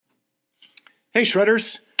Hey,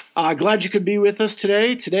 Shredders. Glad you could be with us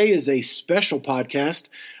today. Today is a special podcast.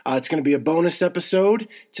 It's going to be a bonus episode.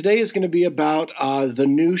 Today is going to be about the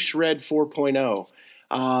new Shred 4.0.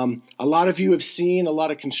 A lot of you have seen a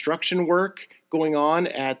lot of construction work going on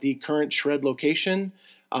at the current Shred location.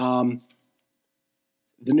 The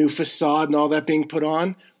new facade and all that being put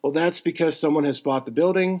on. Well, that's because someone has bought the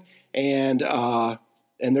building and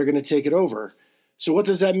they're going to take it over. So what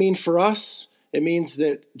does that mean for us? It means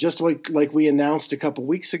that just like we announced a couple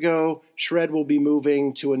weeks ago, Shred will be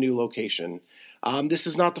moving to a new location. This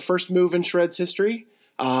is not the first move in Shred's history.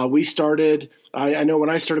 We started, I know when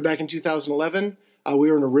I started back in 2011, we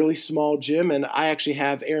were in a really small gym, and I actually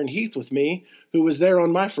have Aaron Heath with me, who was there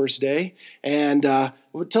on my first day. And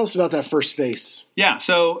tell us about that first space. Yeah,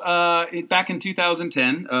 so back in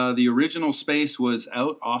 2010, the original space was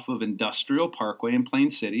out off of Industrial Parkway in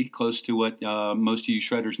Plain City, close to what most of you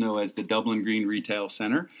Shredders know as the Dublin Green Retail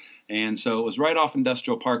Center. And so it was right off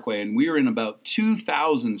Industrial Parkway, and we were in about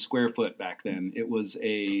 2,000 square foot back then. It was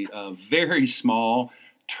a very small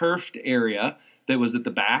turfed area that was at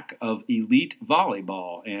the back of Elite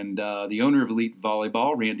Volleyball. And the owner of Elite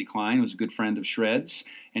Volleyball, Randy Klein, was a good friend of Shred's,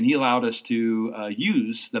 and he allowed us to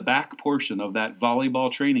use the back portion of that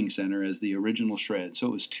volleyball training center as the original Shred. So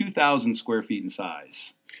it was 2,000 square feet in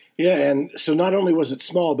size. Yeah, and so not only was it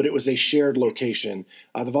small, but it was a shared location.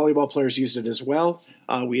 The volleyball players used it as well.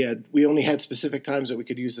 We only had specific times that we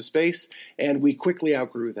could use the space, and we quickly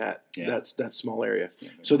outgrew that small area. Yeah.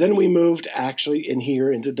 So then we moved actually in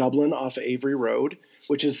here into Dublin off of Avery Road,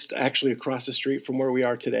 which is actually across the street from where we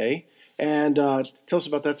are today. And tell us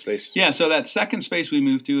about that space. Yeah, so that second space we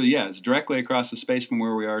moved to, is directly across the space from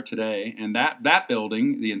where we are today. And that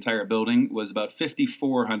building, the entire building, was about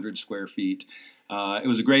 5,400 square feet. It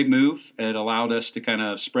was a great move. It allowed us to kind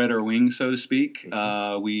of spread our wings, so to speak.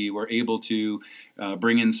 We were able to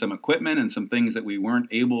bring in some equipment and some things that we weren't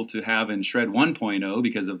able to have in Shred 1.0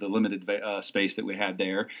 because of the limited space that we had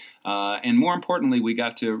there. And more importantly, we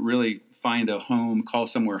got to really find a home, call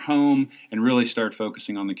somewhere home, and really start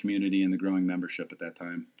focusing on the community and the growing membership at that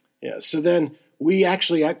time. Yeah, so then we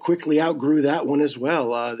actually quickly outgrew that one as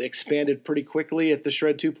well. They expanded pretty quickly at the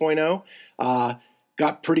Shred 2.0.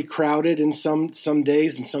 Got pretty crowded in some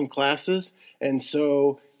days and some classes, and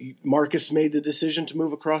so Marcus made the decision to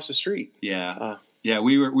move across the street. Yeah,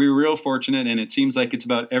 we were real fortunate, and it seems like it's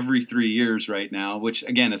about every 3 years right now. Which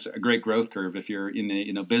again, it's a great growth curve if you're in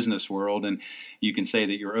the business world, and you can say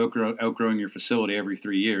that you're outgrowing your facility every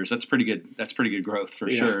 3 years. That's pretty good. That's pretty good growth for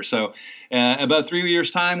sure. So about 3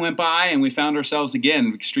 years time went by, and we found ourselves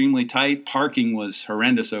again extremely tight. Parking was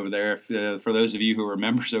horrendous over there. For those of you who are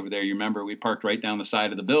members over there, you remember we parked right down the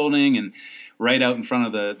side of the building and right out in front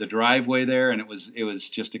of the driveway there, and it was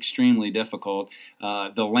just extremely difficult.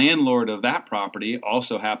 The landlord of that property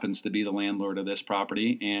also happens to be the landlord of this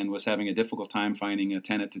property and was having a difficult time finding a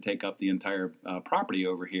tenant to take up the entire property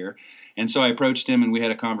over here. And so I approached him, and we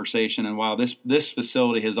had a conversation. And while this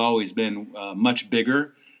facility has always been much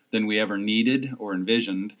bigger than we ever needed or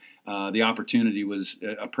envisioned, the opportunity was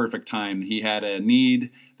a perfect time. He had a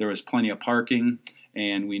need. There was plenty of parking.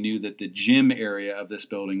 And we knew that the gym area of this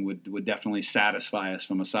building would definitely satisfy us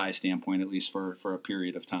from a size standpoint, at least for a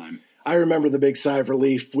period of time. I remember the big sigh of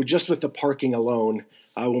relief just with the parking alone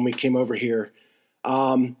when we came over here.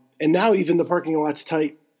 And now even the parking lot's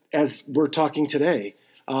tight as we're talking today.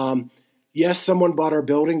 Yes, someone bought our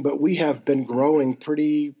building, but we have been growing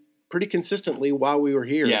pretty consistently while we were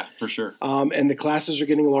here. Yeah, for sure. And the classes are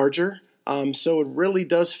getting larger. So it really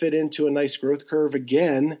does fit into a nice growth curve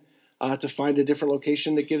again. To find a different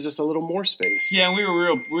location that gives us a little more space. Yeah, we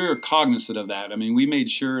were cognizant of that. I mean, we made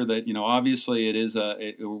sure that obviously it is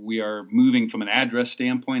we are moving from an address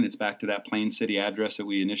standpoint. It's back to that Plain City address that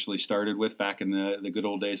we initially started with back in the good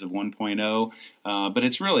old days of 1.0. But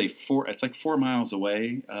it's really it's like 4 miles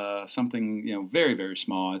away. Something very, very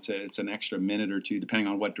small. It's an extra minute or two depending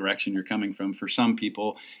on what direction you're coming from. For some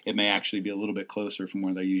people, it may actually be a little bit closer from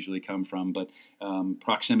where they usually come from. But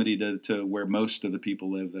proximity to where most of the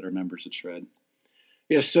people live that are members at Shred.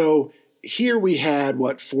 Yeah, so here we had,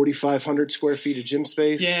 4,500 square feet of gym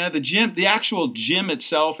space? Yeah, the actual gym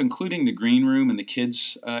itself, including the green room and the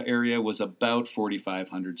kids area, was about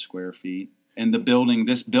 4,500 square feet. And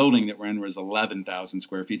this building that we're in was 11,000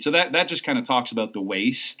 square feet. So that just kind of talks about the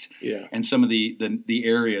waste and some of the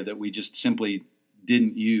area that we just simply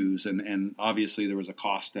didn't use. And obviously there was a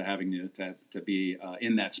cost to having to be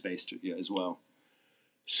in that space as well.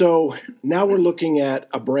 So now we're looking at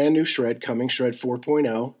a brand new Shred coming, Shred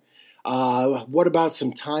 4.0. What about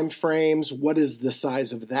some time frames? What is the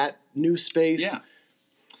size of that new space? Yeah.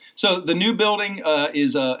 So the new building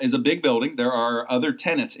is a big building. There are other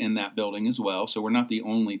tenants in that building as well, so we're not the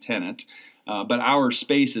only tenant. But our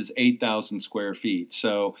space is 8,000 square feet.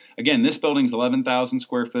 So again, this building is 11,000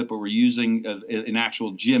 square feet, but we're using an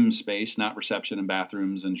actual gym space, not reception and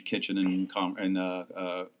bathrooms and kitchen and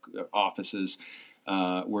offices.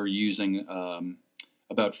 We're using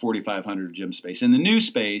about 4,500 gym space. In the new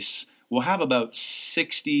space, we'll have about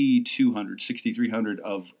 6,200, 6,300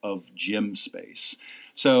 of gym space.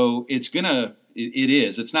 So it's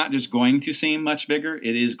not just going to seem much bigger.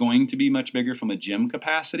 It is going to be much bigger from a gym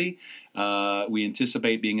capacity. We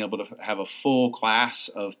anticipate being able to have a full class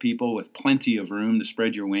of people with plenty of room to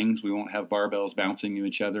spread your wings. We won't have barbells bouncing to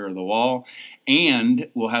each other or the wall. And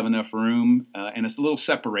we'll have enough room, and it's a little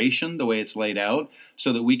separation the way it's laid out,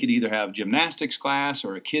 so that we could either have gymnastics class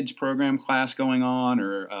or a kids program class going on,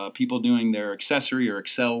 or people doing their accessory or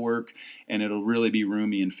Excel work, and it'll really be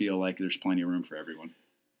roomy and feel like there's plenty of room for everyone.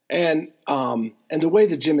 And the way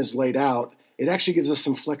the gym is laid out, it actually gives us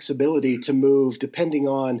some flexibility to move depending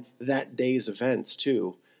on that day's events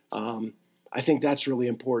too. I think that's really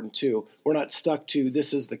important too. We're not stuck to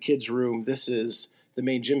this is the kids' room, this is the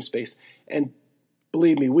main gym space. And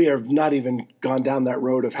believe me, we have not even gone down that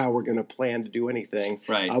road of how we're going to plan to do anything.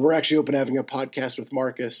 Right. We're actually open to having a podcast with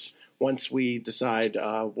Marcus once we decide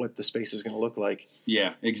what the space is going to look like.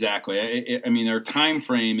 Yeah, exactly. I mean, our time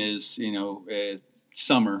frame is,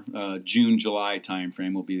 summer, June, July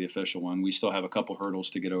timeframe will be the official one. We still have a couple hurdles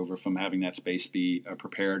to get over from having that space be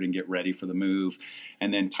prepared and get ready for the move,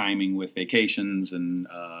 and then timing with vacations and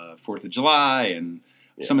 4th of July and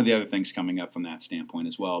some of the other things coming up from that standpoint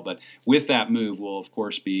as well. But with that move will, of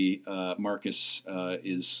course, be Marcus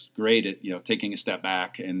is great at taking a step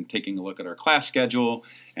back and taking a look at our class schedule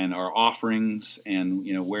and our offerings, and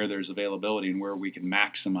where there's availability and where we can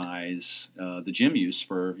maximize the gym use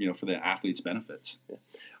for the athletes' benefits.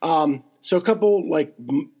 So a couple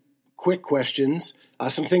quick questions.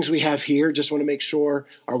 Some things we have here, just want to make sure,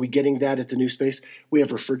 are we getting that at the new space? We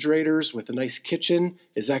have refrigerators with a nice kitchen.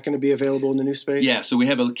 Is that going to be available in the new space? Yeah, so we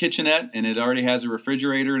have a kitchenette, and it already has a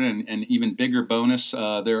refrigerator, and even bigger bonus,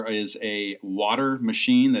 there is a water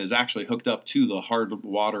machine that is actually hooked up to the hard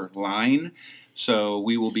water line. So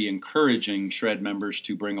we will be encouraging Shred members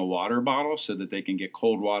to bring a water bottle so that they can get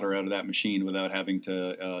cold water out of that machine without having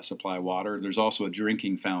to supply water. There's also a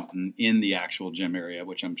drinking fountain in the actual gym area,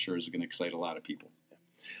 which I'm sure is going to excite a lot of people.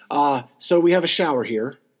 So we have a shower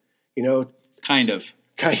here, Kind of.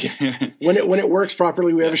 When it works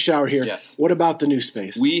properly, we have a shower here. Yes. What about the new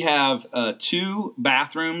space? We have 2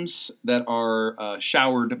 bathrooms that are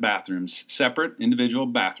showered bathrooms, separate individual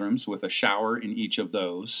bathrooms with a shower in each of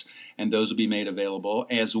those, and those will be made available,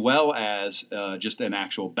 as well as just an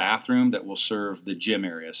actual bathroom that will serve the gym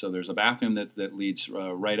area. So there's a bathroom that leads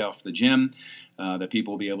right off the gym that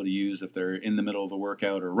people will be able to use if they're in the middle of the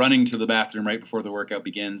workout or running to the bathroom right before the workout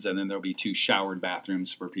begins, and then there'll be 2 showered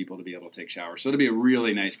bathrooms for people to be able to take showers. So it'll be a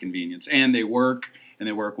really nice convenience, and they work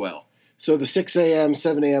well. So the 6 a.m.,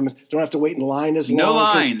 7 a.m., don't have to wait in line as long. No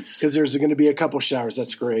lines. Because there's going to be a couple showers.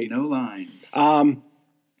 That's great. No lines.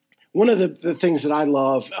 One of the things that I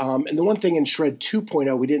love, and the one thing in Shred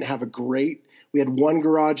 2.0, we had one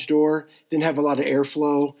garage door, didn't have a lot of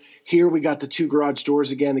airflow. Here we got the 2 garage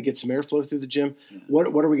doors again to get some airflow through the gym. What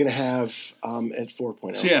are we going to have at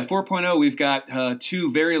 4.0? So 4.0, we've got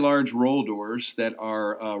 2 very large roll doors that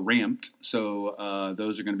are ramped. So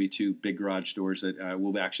those are going to be 2 big garage doors that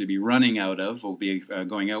we'll actually be running out of. We'll be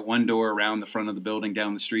going out one door around the front of the building,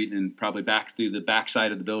 down the street, and probably back through the back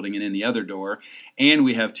side of the building and in the other door. And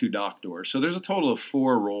we have 2 dock doors. So there's a total of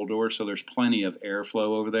 4 roll doors, so there's plenty of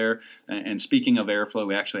airflow over there. And speaking of airflow,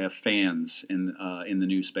 we actually have fans in the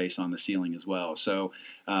new space on the ceiling as well. So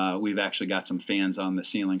we've actually got some fans on the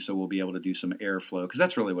ceiling, so we'll be able to do some airflow, because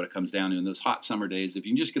that's really what it comes down to. In those hot summer days, if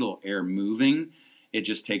you can just get a little air moving, it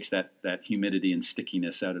just takes that humidity and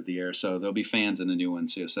stickiness out of the air. So there'll be fans in the new one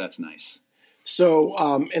too, so that's nice.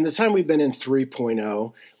 So in the time we've been in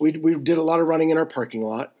 3.0, we did a lot of running in our parking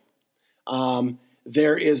lot.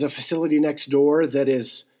 There is a facility next door that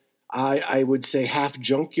is, I would say, half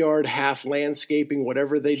junkyard, half landscaping,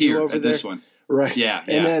 whatever they do over there. This one. Right. Yeah.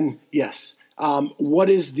 And then, yes. What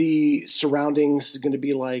is the surroundings going to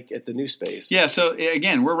be like at the new space? Yeah, so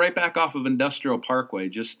again, we're right back off of Industrial Parkway,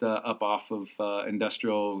 just up off of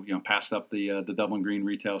Industrial, past up the Dublin Green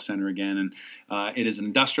Retail Center again. And it is an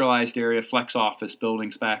industrialized area, flex office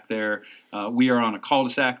buildings back there. We are on a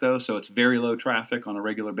cul-de-sac, though, so it's very low traffic on a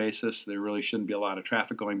regular basis. There really shouldn't be a lot of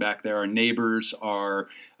traffic going back there. Our neighbors are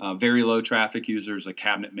very low traffic users, a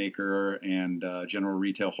cabinet maker and general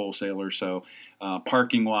retail wholesaler. So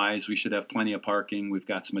parking-wise, we should have plenty plenty of parking. We've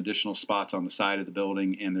got some additional spots on the side of the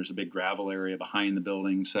building, and there's a big gravel area behind the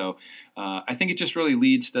building. So I think it just really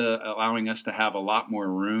leads to allowing us to have a lot more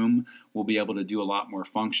room. We'll be able to do a lot more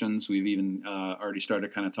functions. We've even already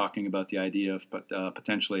started kind of talking about the idea of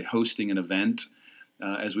potentially hosting an event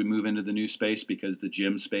as we move into the new space, because the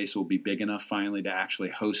gym space will be big enough finally to actually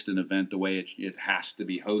host an event the way it has to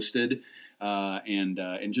be hosted,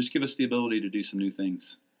 and just give us the ability to do some new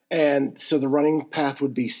things. And so the running path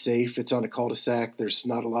would be safe. It's on a cul-de-sac. There's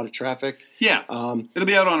not a lot of traffic. Yeah, it'll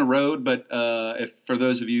be out on a road, but if for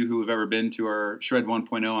those of you who have ever been to our Shred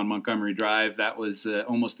 1.0 on Montgomery Drive, that was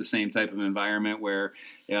almost the same type of environment where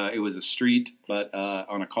it was a street, but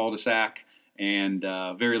on a cul-de-sac. And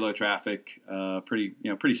very low traffic,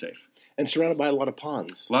 pretty safe. And surrounded by a lot of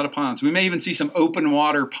ponds. A lot of ponds. We may even see some open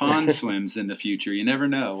water pond swims in the future. You never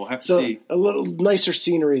know. We'll have to see. A little nicer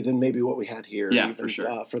scenery than maybe what we had here. Yeah, for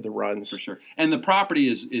sure. For the runs. For sure. And the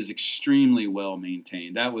property is extremely well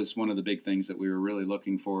maintained. That was one of the big things that we were really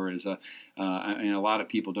looking for. Is and a lot of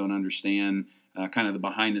people don't understand kind of the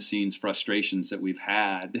behind the scenes frustrations that we've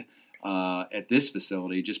had at this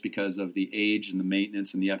facility, just because of the age and the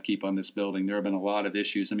maintenance and the upkeep on this building. There have been a lot of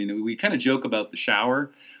issues. I mean, we kind of joke about the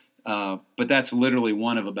shower, but that's literally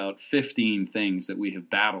one of about 15 things that we have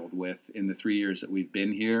battled with in the 3 years that we've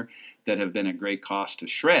been here that have been at great cost to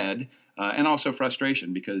Shred, and also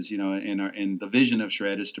frustration, because in the vision of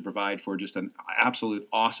Shred is to provide for just an absolute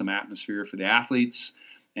awesome atmosphere for the athletes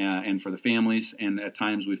and for the families, and at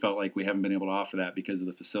times we felt like we haven't been able to offer that because of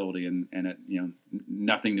the facility, and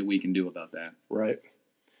nothing that we can do about that. Right.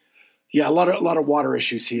 Yeah, a lot of water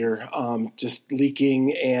issues here, just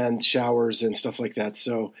leaking and showers and stuff like that.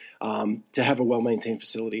 So to have a well maintained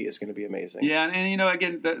facility is going to be amazing. Yeah, and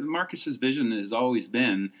again, Marcus's vision has always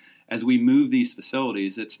been, as we move these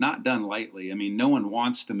facilities, it's not done lightly. I mean, no one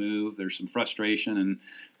wants to move. There's some frustration and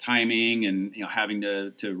timing, and having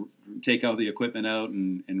to take all the equipment out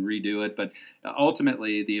and redo it. But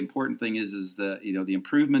ultimately, the important thing is the the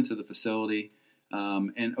improvements of the facility.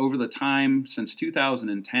 And over the time since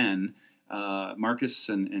 2010, Marcus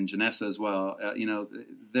and Janessa as well,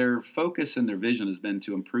 their focus and their vision has been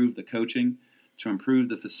to improve the coaching, to improve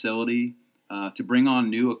the facility, to bring on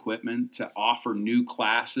new equipment, to offer new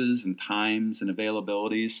classes and times and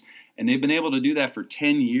availabilities. And they've been able to do that for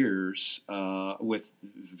 10 years with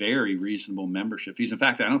very reasonable membership fees. In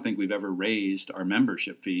fact, I don't think we've ever raised our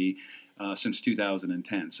membership fee since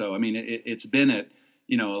 2010. So, I mean, it's been a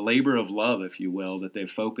labor of love, if you will, that they've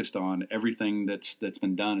focused on. Everything that's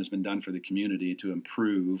been done has been done for the community to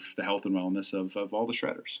improve the health and wellness of all the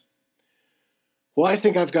shredders. Well, I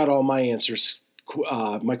think I've got all my answers,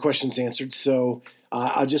 my questions answered. So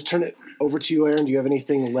I'll just turn it over to you, Aaron. Do you have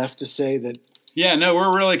anything left to say that? Yeah, no,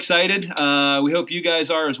 we're really excited. We hope you guys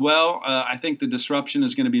are as well. I think the disruption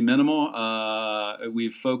is going to be minimal.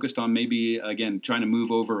 We've focused on maybe, again, trying to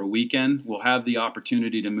move over a weekend. We'll have the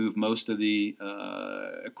opportunity to move most of the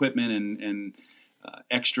equipment and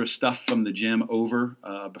extra stuff from the gym over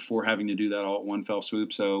before having to do that all at one fell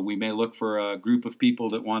swoop. So we may look for a group of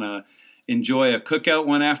people that want to enjoy a cookout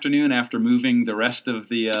one afternoon after moving the rest of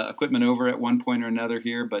the equipment over at one point or another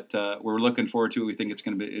here, but we're looking forward to it. We think it's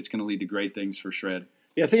going to lead to great things for Shred.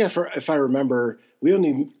 Yeah, I think if I remember, we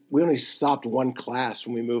only stopped one class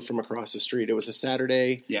when we moved from across the street. It was a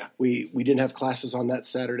Saturday. Yeah, we didn't have classes on that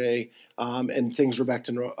Saturday, and things were back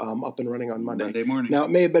to up and running on Monday morning. Now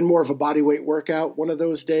it may have been more of a body weight workout one of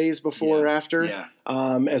those days before or after,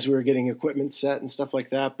 as we were getting equipment set and stuff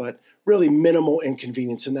like that. But really minimal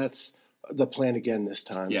inconvenience, and that's the plan again this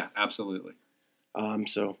time. Yeah, absolutely.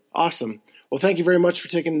 So awesome. Well, thank you very much for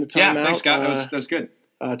taking the time out. Yeah, thanks, Scott. That was good.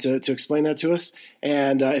 To explain that to us.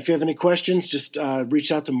 And if you have any questions, just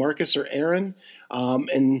reach out to Marcus or Aaron,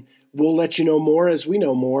 and we'll let you know more as we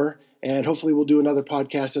know more. And hopefully we'll do another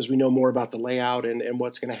podcast as we know more about the layout and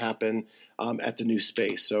what's going to happen at the new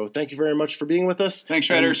space. So thank you very much for being with us. Thanks,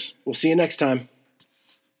 Shredders. We'll see you next time.